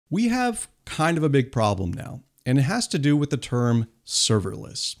we have kind of a big problem now, and it has to do with the term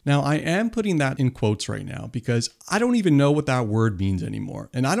serverless. Now, I am putting that in quotes right now because I don't even know what that word means anymore,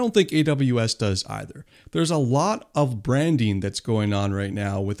 and I don't think AWS does either. There's a lot of branding that's going on right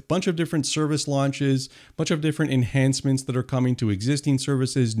now with a bunch of different service launches, a bunch of different enhancements that are coming to existing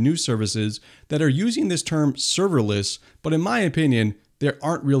services, new services that are using this term serverless, but in my opinion, they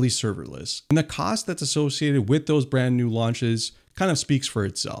aren't really serverless. And the cost that's associated with those brand new launches kind of speaks for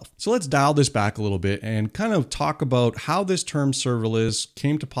itself. So let's dial this back a little bit and kind of talk about how this term serverless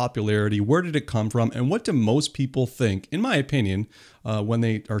came to popularity, where did it come from, and what do most people think, in my opinion, when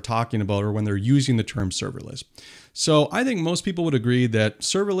they are talking about or when they're using the term serverless. So I think most people would agree that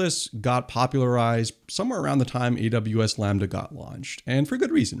serverless got popularized somewhere around the time AWS Lambda got launched, and for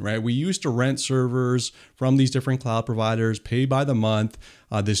good reason, right? We used to rent servers from these different cloud providers, pay by the month.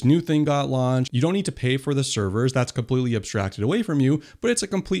 This new thing got launched. You don't need to pay for the servers. That's completely abstracted away from you, but it's a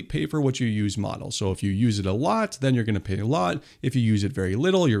complete pay for what you use model. So if you use it a lot, then you're going to pay a lot. If you use it very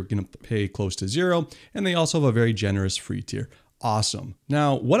little, you're going to pay close to zero. And they also have a very generous free tier. Awesome.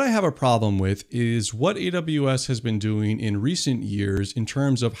 Now, what I have a problem with is what AWS has been doing in recent years in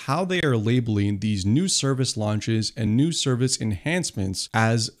terms of how they are labeling these new service launches and new service enhancements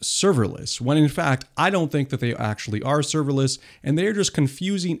as serverless, when in fact, I don't think that they actually are serverless, and they are just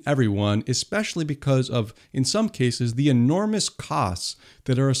confusing everyone, especially because of, in some cases, the enormous costs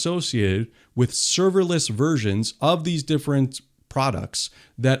that are associated with serverless versions of these different products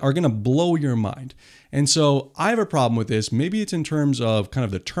that are going to blow your mind. And so I have a problem with this. Maybe it's in terms of kind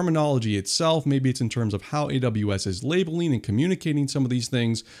of the terminology itself. Maybe it's in terms of how AWS is labeling and communicating some of these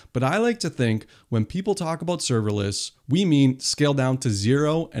things. But I like to think when people talk about serverless, we mean scale down to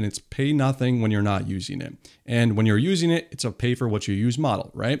zero, and it's pay nothing when you're not using it. And when you're using it, it's a pay for what you use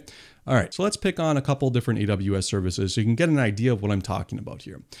model, right? All right, so let's pick on a couple different AWS services so you can get an idea of what I'm talking about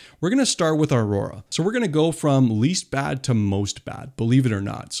here. We're going to start with Aurora. So we're going to go from least bad to most bad, believe it or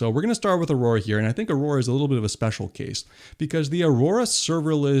not. So we're going to start with Aurora here, and I think Aurora is a little bit of a special case because the Aurora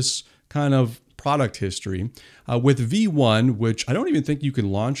serverless kind of product history with V1, which I don't even think you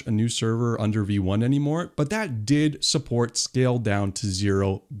can launch a new server under V1 anymore, but that did support scale down to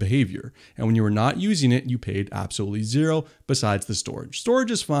zero behavior. And when you were not using it, you paid absolutely zero besides the storage.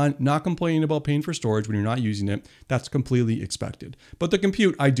 Storage is fine, not complaining about paying for storage when you're not using it. That's completely expected. But the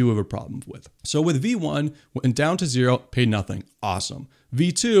compute, I do have a problem with. So with V1, went down to zero, paid nothing. Awesome.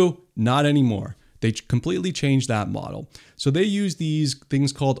 V2, not anymore. They completely changed that model. So they use these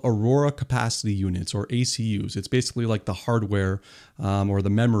things called Aurora capacity units, or ACUs. It's basically like the hardware or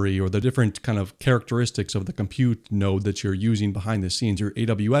the memory or the different kind of characteristics of the compute node that you're using behind the scenes, or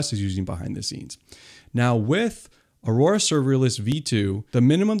AWS is using behind the scenes. Now with Aurora Serverless V2, the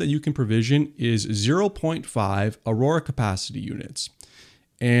minimum that you can provision is 0.5 Aurora capacity units.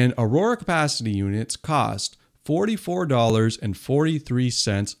 And Aurora capacity units cost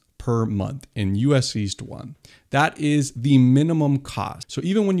 $44.43 per month in US East 1. That is the minimum cost. So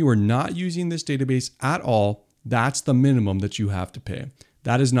even when you are not using this database at all, that's the minimum that you have to pay.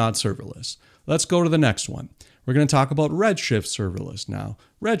 That is not serverless. Let's go to the next one. We're going to talk about Redshift serverless now.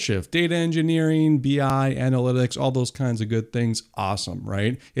 Redshift, data engineering, BI, analytics, all those kinds of good things. Awesome,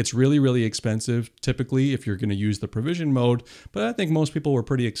 right? It's really, really expensive typically if you're going to use the provision mode, but I think most people were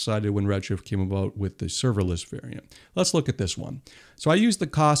pretty excited when Redshift came about with the serverless variant. Let's look at this one. So I used the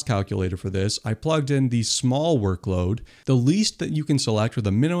cost calculator for this. I plugged in the small workload. The least that you can select, or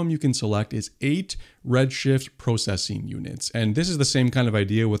the minimum you can select, is 8 Redshift processing units. And this is the same kind of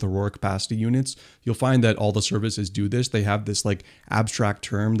idea with Aurora capacity units. You'll find that all the services do this. They have this like abstract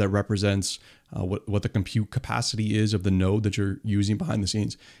term that represents what the compute capacity is of the node that you're using behind the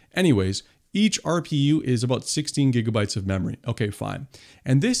scenes. Anyways, each RPU is about 16 gigabytes of memory. Okay, fine.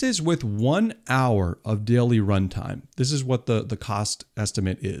 And this is with 1 hour of daily runtime. This is what the cost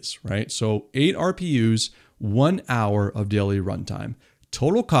estimate is, right? So 8 RPUs, 1 hour of daily runtime.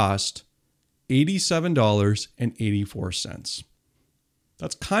 Total cost, $87.84.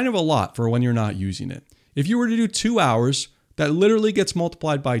 That's kind of a lot for when you're not using it. If you were to do 2 hours, that literally gets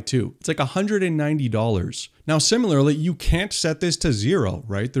multiplied by 2. It's like $190. Now, similarly, you can't set this to zero,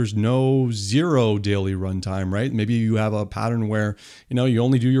 right? There's no zero daily runtime, right? Maybe you have a pattern where, you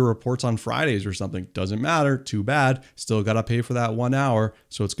only do your reports on Fridays or something. Doesn't matter. Too bad. Still got to pay for that 1 hour.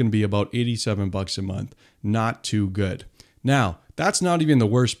 So it's going to be about 87 bucks a month. Not too good. Now, that's not even the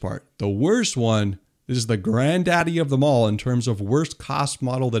worst part. The worst one, this is the granddaddy of them all in terms of worst cost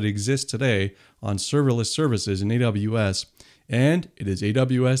model that exists today on serverless services in AWS, and it is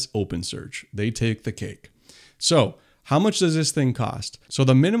AWS OpenSearch. They take the cake. So How much does this thing cost? So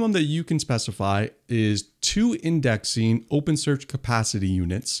the minimum that you can specify is 2 indexing OpenSearch capacity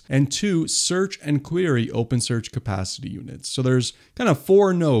units and 2 search and query OpenSearch capacity units. So there's kind of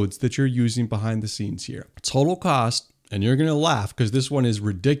 4 nodes that you're using behind the scenes here. Total cost, and you're going to laugh because this one is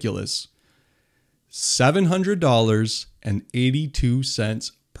ridiculous,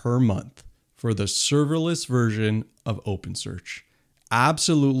 $700.82 per month for the serverless version of OpenSearch.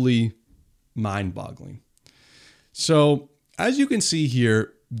 Absolutely mind-boggling. So as you can see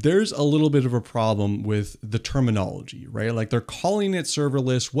here, there's a little bit of a problem with the terminology, right? Like they're calling it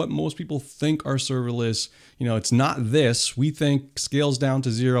serverless. What most people think are serverless, it's not this. We think scales down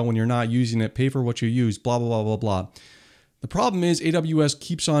to 0 when you're not using it, pay for what you use, blah, blah, blah, blah, blah. The problem is AWS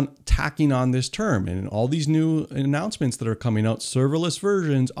keeps on tacking on this term, and all these new announcements that are coming out, serverless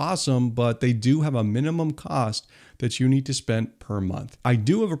versions, awesome, but they do have a minimum cost that you need to spend per month. I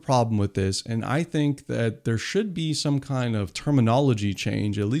do have a problem with this, and I think that there should be some kind of terminology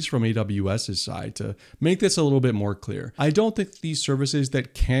change, at least from AWS's side, to make this a little bit more clear. I don't think these services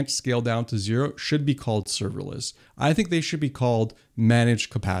that can't scale down to 0 should be called serverless. I think they should be called managed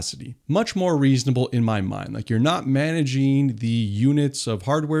capacity. Much more reasonable in my mind. Like you're not managing the units of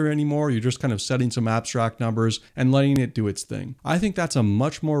hardware anymore. You're just kind of setting some abstract numbers and letting it do its thing. I think that's a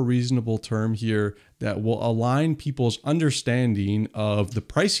much more reasonable term here that will align people's understanding of the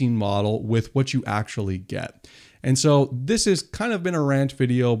pricing model with what you actually get. And so this has kind of been a rant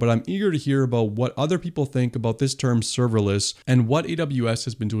video, but I'm eager to hear about what other people think about this term serverless and what AWS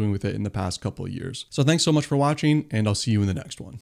has been doing with it in the past couple of years. So thanks so much for watching, and I'll see you in the next one.